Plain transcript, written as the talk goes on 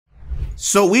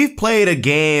So we've played a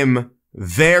game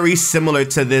very similar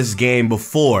to this game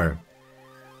before.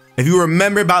 If you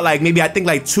remember about like maybe I think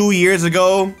like 2 years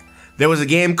ago, there was a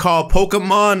game called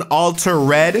Pokemon Alter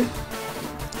Red.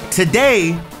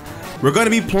 Today, we're gonna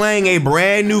be playing a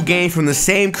brand new game from the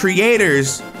same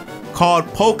creators called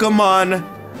Pokemon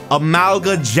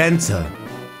Amalga Magenta.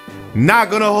 Not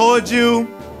gonna hold you.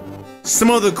 Some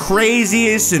of the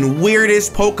craziest and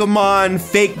weirdest Pokemon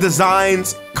fake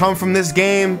designs come from this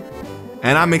game,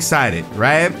 and I'm excited,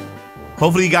 right?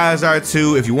 Hopefully you guys are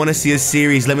too. If you want to see a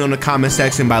series, let me know in the comment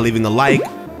section by leaving a like,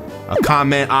 a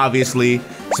comment, obviously.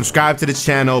 Subscribe to the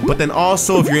channel, but then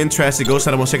also if you're interested, go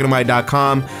sign up on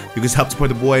SacredAlmighty.com. You can help support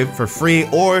the boy for free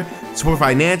or support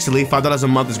financially. $5 a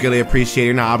month is greatly appreciated.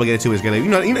 You're not obligated to. It's greatly, you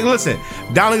know, listen.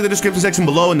 Down link in the description section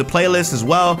below in the playlist as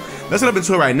well. Let's get up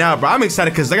into it right now, bro. I'm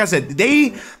excited because, like I said,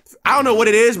 I don't know what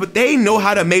it is, but they know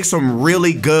how to make some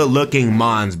really good looking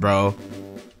mons, bro.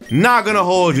 Not gonna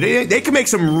hold you. They can make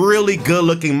some really good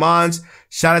looking mons.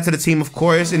 Shout out to the team, of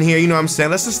course, in here. You know what I'm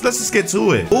saying? Let's just get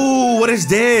to it. Ooh, what is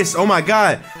this? Oh my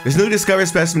God. This newly discovered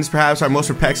specimens, perhaps our most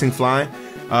perplexing fly.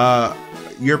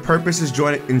 Your purpose is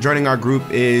joining our group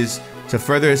is to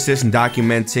further assist in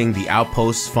documenting the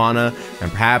outpost's fauna and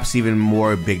perhaps even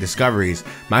more big discoveries.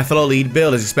 My fellow lead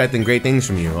Bill is expecting great things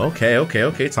from you.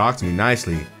 Okay. Talk to me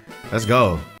nicely. Let's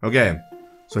go. Okay.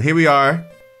 So here we are.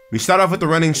 We start off with the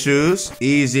running shoes.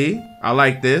 Easy. I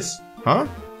like this. Huh?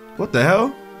 What the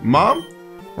hell? Mom?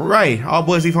 Right. All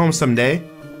boys leave home someday.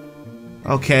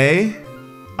 Okay.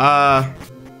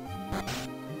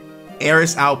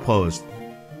 Eris Outpost.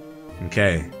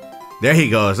 Okay. There he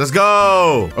goes. Let's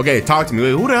go. Okay, talk to me.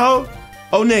 Wait, who the hell?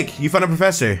 Oh, Nick, you found a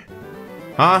professor.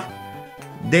 Huh?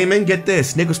 Damon, get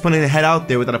this. Nick was planning to head out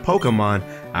there without a Pokemon.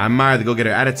 I admire the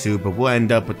go-getter attitude, but we'll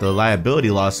end up with the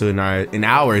liability lawsuit in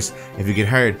hours if you get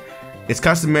hurt. It's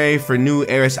customary for new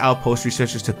Eris Outpost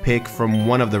researchers to pick from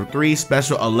one of the 3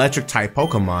 special electric-type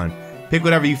Pokemon. Pick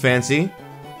whatever you fancy.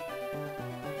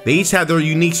 They each have their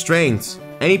unique strengths.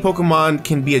 Any Pokemon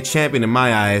can be a champion in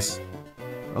my eyes.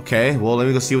 Okay, well, let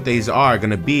me go see what these are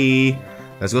gonna be.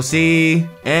 Let's go see.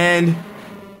 And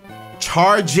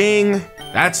charging.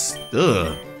 That's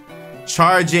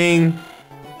charging.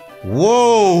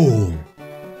 Whoa.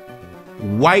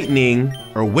 Whitening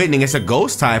or Whitning. It's a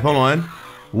ghost type. Hold on.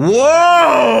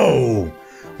 Whoa.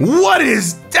 What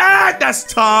is that? That's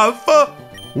tough.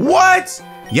 What?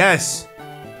 Yes.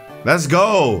 Let's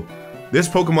go. This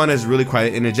Pokemon is really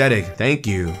quite energetic. Thank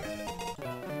you.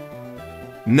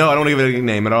 No, I don't want to give it a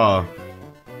nickname at all.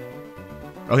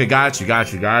 Okay, got you.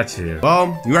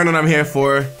 Well, you already know what I'm here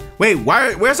for. Wait,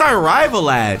 where's our rival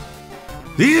at?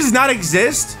 Did he just not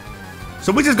exist?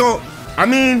 So we just go, I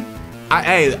mean,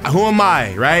 hey, who am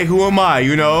I, right? Who am I,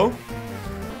 you know?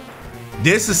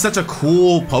 This is such a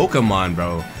cool Pokemon,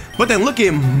 bro. But then look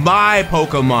at my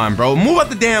Pokemon, bro. Move out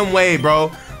the damn way,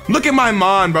 bro. Look at my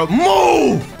Mon, bro.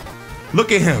 Move!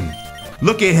 Look at him.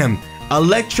 Look at him.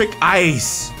 Electric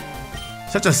Ice.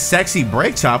 Such a sexy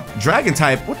break chop. Dragon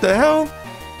type. What the hell?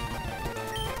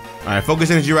 Alright, focus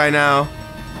energy right now.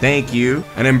 Thank you.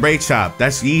 And then break chop.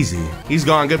 That's easy. He's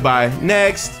gone. Goodbye.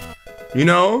 Next. You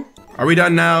know? Are we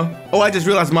done now? Oh, I just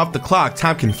realized I'm off the clock.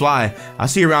 Time can fly. I'll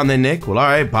see you around then, Nick. Well,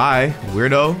 alright. Bye.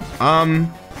 Weirdo.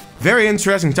 Very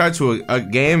interesting start to a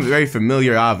game. Very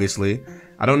familiar, obviously.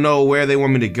 I don't know where they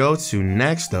want me to go to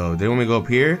next, though. They want me to go up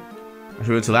here? I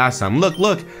should went to last time.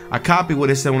 Look. I copied what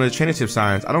it said on one of the trainership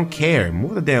signs. I don't care.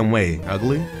 Move the damn way,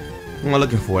 ugly. What am I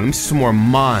looking for? Let me see some more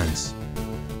Mons.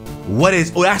 What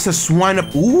is? Oh, that's a swine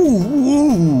up.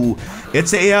 Ooh.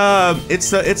 It's a.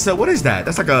 What is that?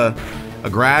 That's like a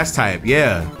grass type.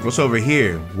 Yeah. What's over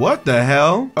here? What the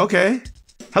hell? Okay.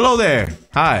 Hello there.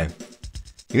 Hi.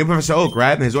 You know Professor Oak,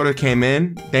 right? And his order came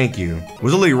in. Thank you. It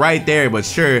was only right there, but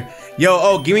sure. Yo,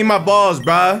 Oak, give me my balls,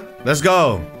 bruh. Let's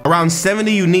go. Around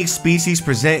 70 unique species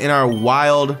present in our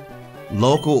wild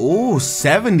local. Ooh,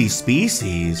 70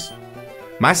 species.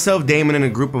 Myself, Damon, and a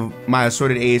group of my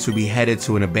assorted aides will be headed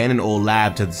to an abandoned old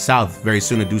lab to the south very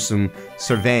soon to do some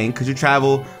surveying. Could you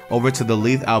travel over to the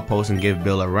Leith Outpost and give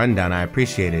Bill a rundown? I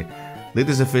appreciate it. Leith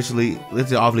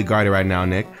is awfully guarded right now,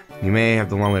 Nick. You may have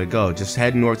the long way to go. Just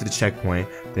head north to the checkpoint,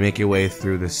 then make your way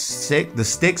through the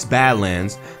Styx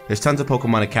Badlands. There's tons of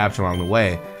Pokemon to capture along the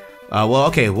way. Well,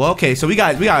 okay. So we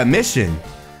got a mission.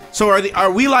 So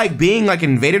are we like being like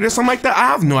invaded or something like that? I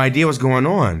have no idea what's going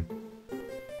on.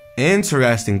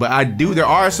 Interesting, but there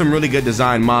are some really good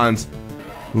design Mons.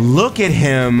 Look at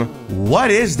him.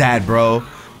 What is that, bro?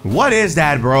 What is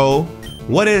that, bro?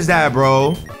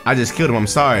 I just killed him. I'm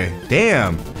sorry.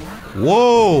 Damn.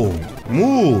 Whoa.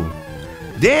 Move.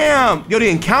 Damn. Yo, the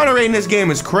encounter rate in this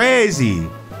game is crazy.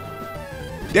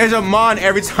 There's a mon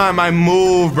every time I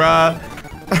move, bruh.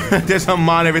 There's a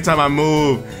mon every time I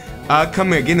move.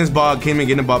 Come here, get in this ball. Come here,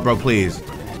 get in the ball, bro, please.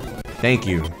 Thank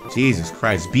you. Jesus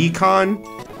Christ. Beacon?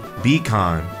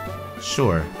 Beacon.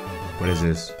 Sure. What is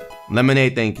this?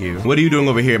 Lemonade, thank you. What are you doing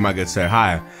over here, my good sir?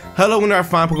 Hi. Hello, when our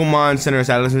fine Pokemon Center is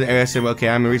at the area. Okay,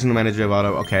 I'm a regional manager of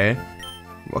Auto. Okay.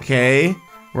 Okay.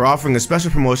 We're offering a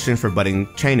special promotion for budding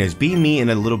trainers. Beat me in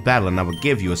a little battle and I will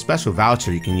give you a special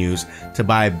voucher you can use to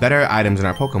buy better items in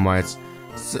our Pokemarts.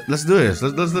 So let's do this.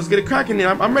 Let's get it cracking here.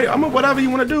 I'm ready. I'm whatever you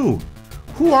want to do.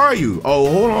 Who are you?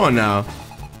 Oh, hold on now.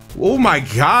 Oh my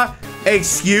god.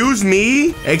 Excuse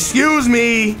me? Excuse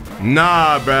me?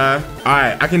 Nah, bruh.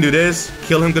 Alright, I can do this.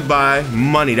 Kill him goodbye.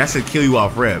 Money. That should kill you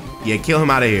off rip. Yeah, kill him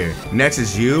out of here. Next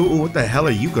is you. Ooh, what the hell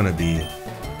are you gonna be?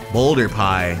 Boulder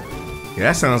Pie. Yeah,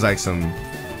 that sounds like some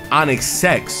Onyx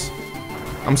sex.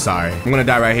 I'm sorry. I'm gonna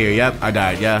die right here. Yep, I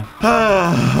died. Yeah.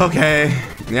 Okay.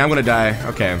 Yeah, I'm gonna die.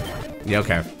 Okay. Yeah,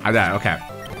 okay. I died. Okay.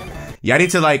 Yeah, I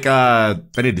need to like I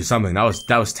need to do something. That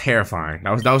was terrifying.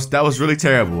 That was really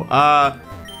terrible.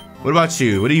 What about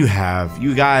you? What do you have?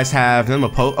 You guys have none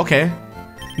of a okay.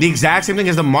 The exact same thing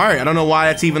as the Mart. I don't know why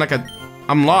that's even like a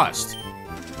I'm lost.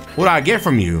 What do I get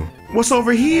from you? What's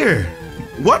over here?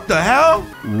 What the hell?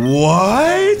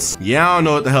 What? Yeah, I don't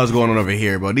know what the hell's going on over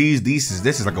here, bro. This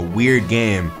is like a weird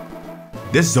game.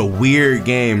 This is a weird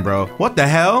game, bro. What the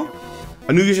hell?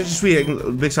 A new user suite,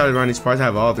 big starters around these parts. I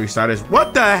have all 3 starters.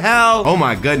 What the hell? Oh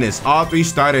my goodness, all 3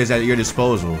 starters at your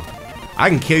disposal. I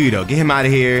can kill you though. Get him out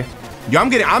of here. Yo, I'm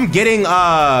getting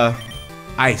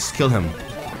ice. Kill him.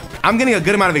 I'm getting a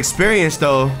good amount of experience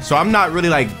though, so I'm not really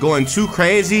like going too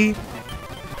crazy.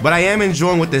 But I am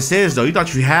enjoying what this is, though. You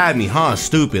thought you had me, huh?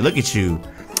 Stupid. Look at you.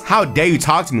 How dare you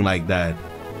talk to me like that?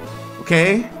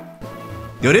 Okay.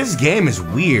 Yo, this game is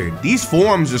weird. These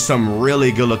forms are some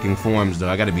really good-looking forms, though.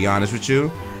 I gotta be honest with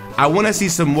you. I want to see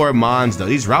some more mons, though.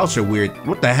 These routes are weird.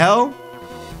 What the hell?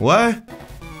 What?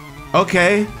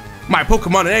 Okay. My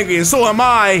Pokemon are angry, and so am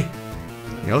I.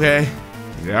 Okay.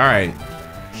 All right.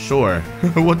 Sure.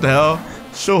 What the hell?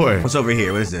 Sure. What's over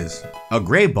here? What is this? A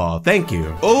gray ball. Thank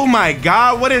you. Oh my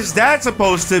god, what is that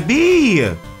supposed to be?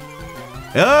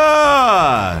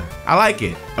 I like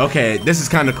it. Okay, this is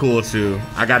kind of cool too.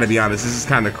 I gotta be honest, this is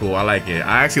kind of cool. I like it.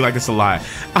 I actually like this a lot.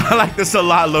 I like this a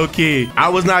lot, low key. I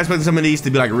was not expecting some of these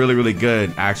to be like really, really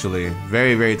good, actually.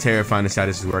 Very, very terrifying to see how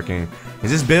this is working.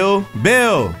 Is this Bill?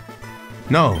 Bill!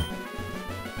 No.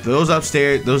 Those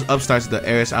upstairs, those upstarts of the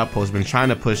Aris outpost have been trying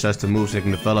to push us to move so they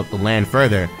can develop the land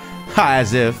further. Ha,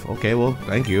 as if. Okay, well,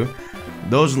 thank you.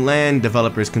 Those land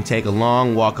developers can take a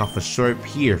long walk off a short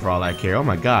pier for all I care. Oh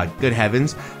my god, good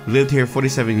heavens. We lived here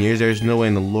 47 years. There's no way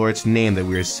in the Lord's name that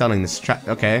we are selling this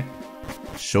okay.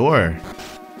 Sure.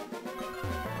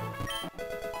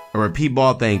 A repeat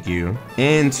ball, thank you.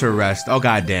 Interest. Oh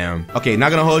goddamn. Okay,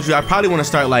 not gonna hold you. I probably want to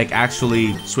start like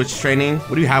actually switch training.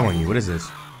 What do you have on you? What is this?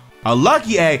 A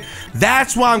lucky egg.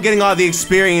 That's why I'm getting all the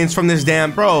experience from this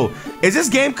damn bro. Is this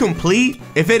game complete?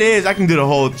 If it is, I can do the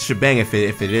whole shebang if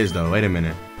it is though. Wait a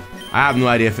minute. I have no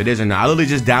idea if it is or not. I literally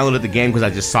just downloaded the game because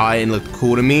I just saw it and it looked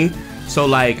cool to me. So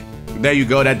like, there you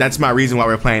go. That's my reason why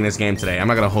we're playing this game today. I'm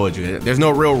not gonna hold you. There's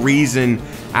no real reason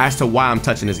as to why I'm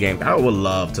touching this game. I would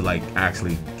love to like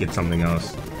actually get something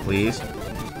else, please.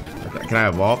 Can I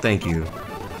evolve? Thank you.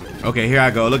 Okay, here I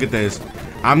go. Look at this.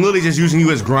 I'm literally just using you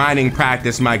as grinding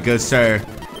practice, my good sir.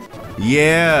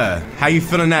 Yeah. How you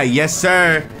feeling that? Yes,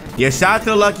 sir. Yeah, shout out to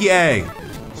the lucky egg.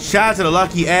 Shout out to the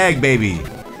lucky egg, baby.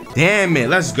 Damn it.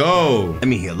 Let's go. Let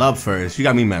me heal up first. You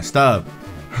got me messed up.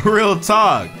 Real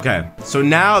talk. Okay. So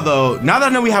now, though, now that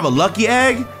I know we have a lucky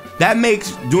egg, that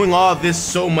makes doing all of this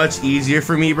so much easier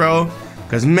for me, bro.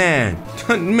 Because, man,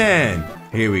 man.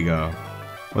 Here we go.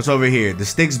 What's over here? The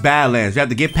Styx Badlands. We have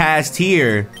to get past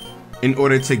here in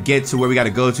order to get to where we got to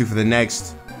go to for the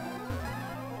next.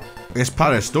 It's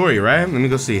part of the story, right? Let me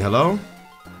go see. Hello?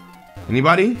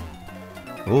 Anybody?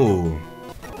 Ooh.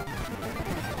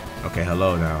 Okay,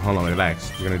 hello now. Hold on,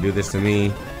 relax. You're gonna do this to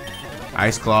me.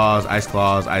 Ice claws, ice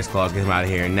claws, ice claws. Get him out of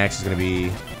here. Next is gonna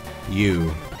be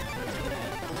you.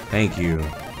 Thank you.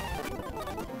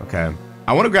 Okay.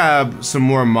 I want to grab some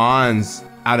more mons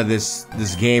out of this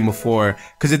game before,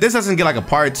 because if this doesn't get like a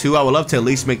part 2, I would love to at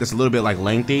least make this a little bit like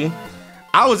lengthy.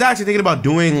 I was actually thinking about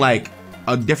doing like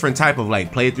a different type of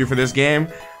like playthrough for this game.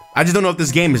 I just don't know if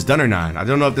this game is done or not. I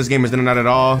don't know if this game is done or not at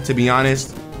all, to be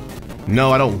honest.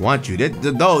 No, I don't want you.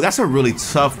 No, that's a really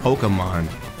tough Pokemon.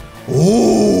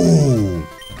 Ooh,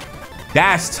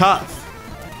 that's tough.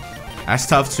 That's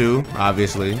tough too,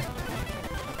 obviously.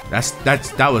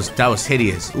 That was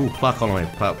hideous. Ooh, pluck on my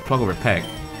pluck over peck.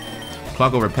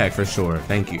 Pluck over peck for sure.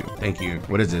 Thank you. Thank you.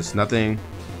 What is this? Nothing.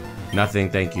 Nothing,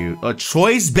 thank you. A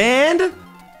choice band?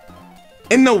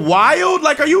 In the wild?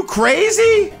 Like, are you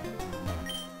crazy?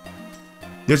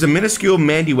 There's a minuscule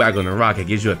Mandy-Waggle in a rock. It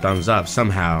gives you a thumbs up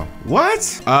somehow.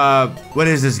 What? What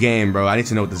is this game, bro? I need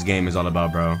to know what this game is all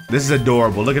about, bro. This is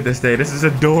adorable. Look at this thing. This is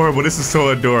adorable. This is so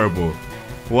adorable.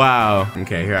 Wow.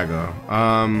 Okay, here I go.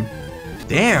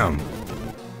 Damn.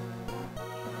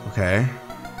 Okay.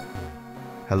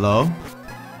 Hello?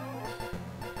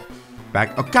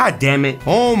 Back. Oh, god damn it.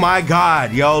 Oh my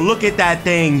god. Yo, look at that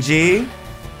thing, G.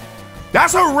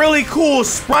 That's a really cool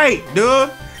sprite,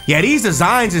 dude. Yeah, these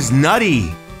designs is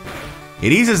nutty. Yeah,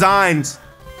 these designs,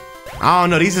 I don't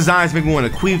know, these designs make me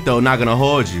want to queef though, not gonna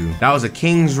hold you. That was a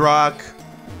King's Rock.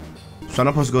 So I'm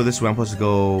not supposed to go this way, I'm supposed to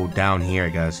go down here, I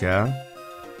guess, yeah?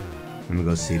 Let me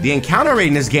go see. The encounter rate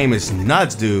in this game is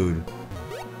nuts, dude.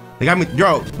 They got me,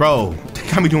 bro, they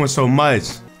got me doing so much.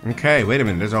 Okay, wait a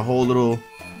minute, there's a whole little,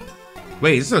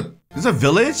 wait, is this a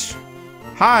village?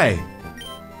 Hi.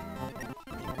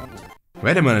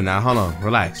 Wait a minute now, hold on,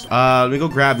 relax. Let me go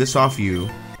grab this off you.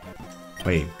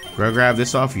 Wait, go grab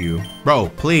this off you. Bro,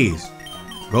 please.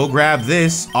 Go grab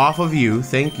this off of you,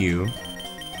 thank you.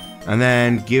 And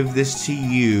then give this to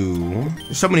you.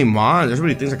 There's so many mods, there's so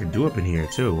many things I can do up in here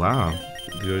too, wow.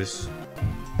 Do this.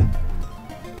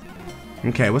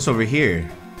 Okay, what's over here?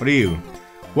 What are you?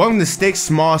 Welcome to Stick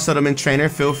Small Settlement Trainer.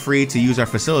 Feel free to use our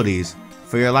facilities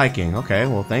for your liking. Okay,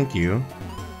 well, thank you.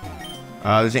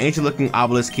 There's an ancient looking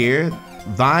obelisk here.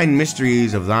 Thine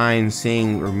mysteries of thine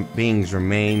seeing beings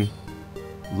remain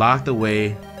locked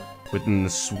away within the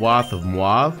swath of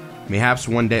Moab. Mayhaps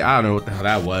one day, I don't know what the hell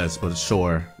that was, but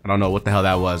sure. I don't know what the hell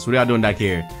that was. What are y'all doing back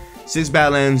here? 6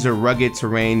 badlands or rugged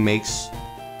terrain makes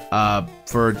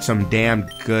for some damn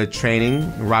good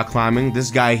training, rock climbing.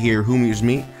 This guy here humors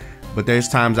me, but there's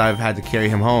times I've had to carry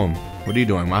him home. What are you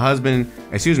doing? My husband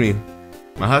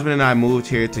and I moved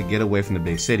here to get away from the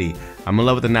big city. I'm in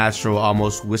love with the natural,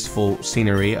 almost wistful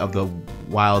scenery of the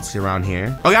wilds around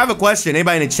here. Okay, I have a question.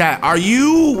 Anybody in the chat, are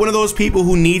you one of those people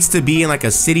who needs to be in like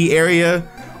a city area?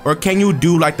 Or can you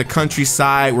do like the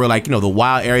countryside where like, you know, the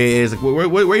wild area is? Like,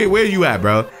 where are you at,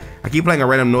 bro? I keep playing a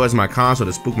random noise in my console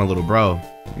to spook my little bro.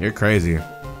 You're crazy.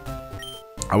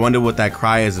 I wonder what that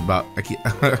cry is about. I keep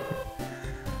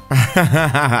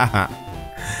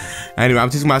Anyway, I'm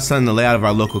teaching my son the layout of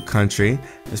our local country.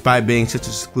 Despite being such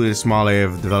a secluded small area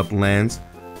of developed lands,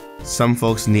 some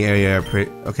folks in the area are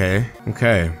pretty... Okay.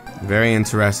 Very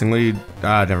interesting. What do you...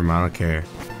 never mind, I don't care.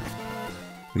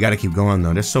 We gotta keep going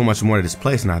though. There's so much more to this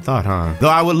place than I thought, huh? Though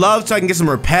I would love so I can get some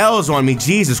repels on me.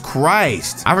 Jesus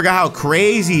Christ. I forgot how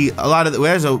crazy a lot of the...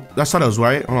 I thought it was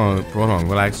right. Hold on,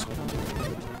 relax.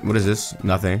 What is this?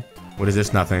 Nothing. What is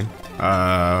this? Nothing.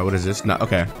 What is this? No,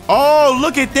 okay. Oh,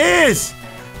 look at this!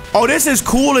 Oh, this is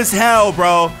cool as hell,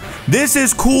 bro. This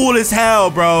is cool as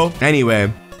hell, bro. Anyway,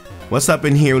 what's up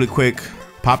in here really quick?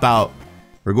 Pop out.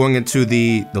 We're going into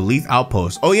the Leaf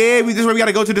Outpost. Oh, yeah, this is where we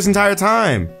gotta go to this entire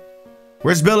time.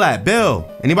 Where's Bill at? Bill,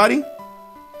 anybody?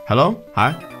 Hello?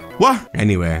 Hi? What?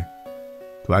 Anyway,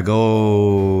 do I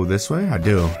go this way? I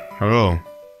do. Hello.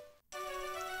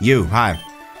 You, hi.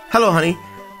 Hello, honey.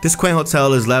 This quaint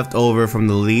hotel is left over from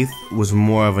the Leith, was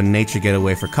more of a nature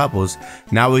getaway for couples.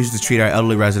 Now we used to treat our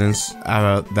elderly residents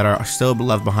that are still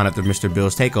left behind after Mr.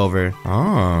 Bill's takeover.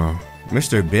 Oh,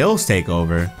 Mr. Bill's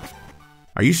takeover.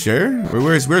 Are you sure?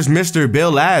 Where's Mr.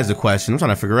 Bill at is the question. I'm trying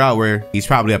to figure out where he's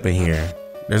probably up in here.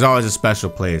 There's always a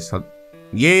special place.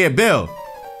 Yeah, Bill.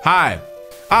 Hi.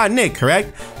 Nick,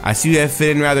 correct? I see you have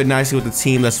fit in rather nicely with the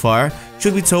team thus far.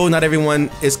 Truth be told, not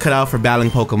everyone is cut out for battling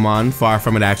Pokemon. Far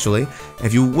from it, actually.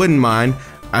 If you wouldn't mind,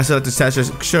 I still have to test your...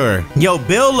 Sure. Yo,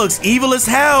 Bill looks evil as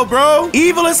hell, bro.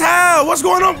 Evil as hell. What's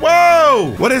going on?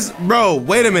 Whoa. What is... Bro,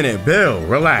 wait a minute. Bill,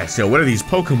 relax. Yo, what are these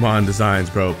Pokemon designs,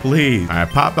 bro? Please. All right,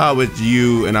 pop out with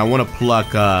you, and I want to pluck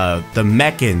the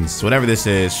Mechans, whatever this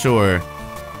is. Sure.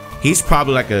 He's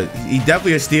probably like he's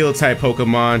definitely a steel type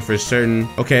Pokemon for certain.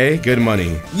 Okay, good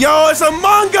money. Yo, it's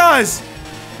Among Us!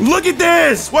 Look at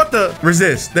this! What the?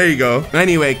 Resist, there you go.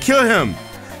 Anyway, kill him.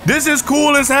 This is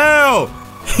cool as hell.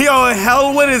 Yo,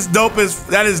 Hellwood is dope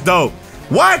that is dope.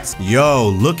 What? Yo,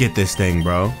 look at this thing,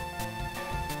 bro.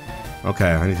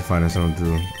 Okay, I need to find something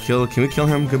to do. Can we kill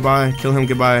him? Goodbye. Kill him,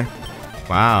 goodbye.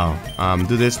 Wow.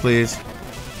 Do this, please.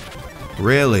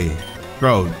 Really?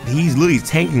 Bro, he's literally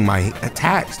tanking my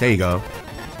attacks. There you go.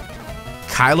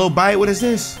 Kylo Bite? What is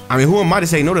this? I mean, who am I to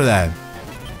say no to that?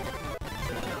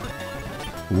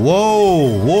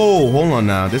 Whoa, hold on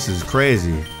now. This is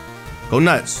crazy. Go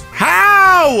nuts.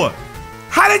 How?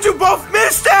 How did you both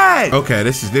miss that? Okay,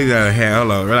 this is out of hand.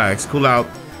 Hold on, relax, cool out.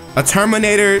 A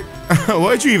Terminator.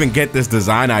 Where'd you even get this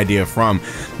design idea from?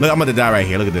 Look, I'm about to die right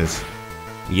here. Look at this.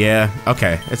 Yeah,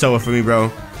 okay. It's over for me,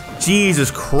 bro.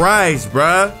 Jesus Christ,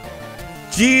 bruh.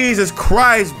 Jesus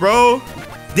Christ, bro.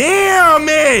 Damn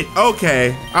it.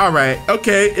 Okay. All right.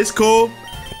 Okay. It's cool.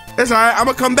 It's all right. I'm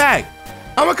gonna come back.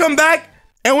 I'm gonna come back.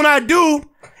 And when I do,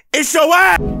 it's your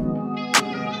ass.